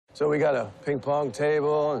So we got a ping pong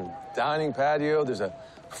table and dining patio. There's a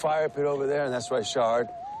fire pit over there, and that's Richard.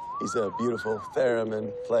 He's a beautiful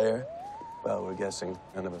theremin player. Well, we're guessing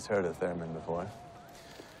none of us heard of theremin before.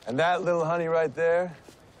 And that little honey right there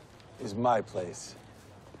is my place.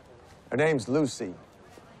 Her name's Lucy.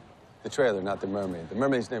 The trailer, not the mermaid. The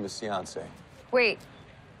mermaid's name is Ciance. Wait,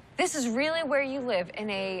 this is really where you live,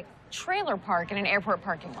 in a trailer park in an airport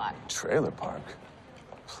parking lot? Trailer park?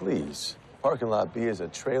 Please. Parking Lot B is a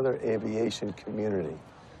trailer aviation community.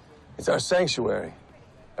 It's our sanctuary.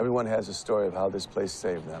 Everyone has a story of how this place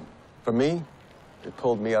saved them. For me, it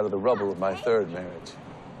pulled me out of the rubble of my third marriage.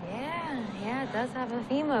 Yeah, it does have a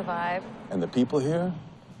FEMA vibe. And the people here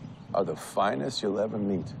are the finest you'll ever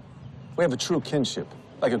meet. We have a true kinship,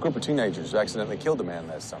 like a group of teenagers who accidentally killed a man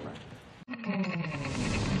last summer.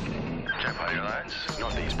 Jetpilot Airlines,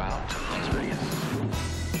 northeast bound to Las Vegas.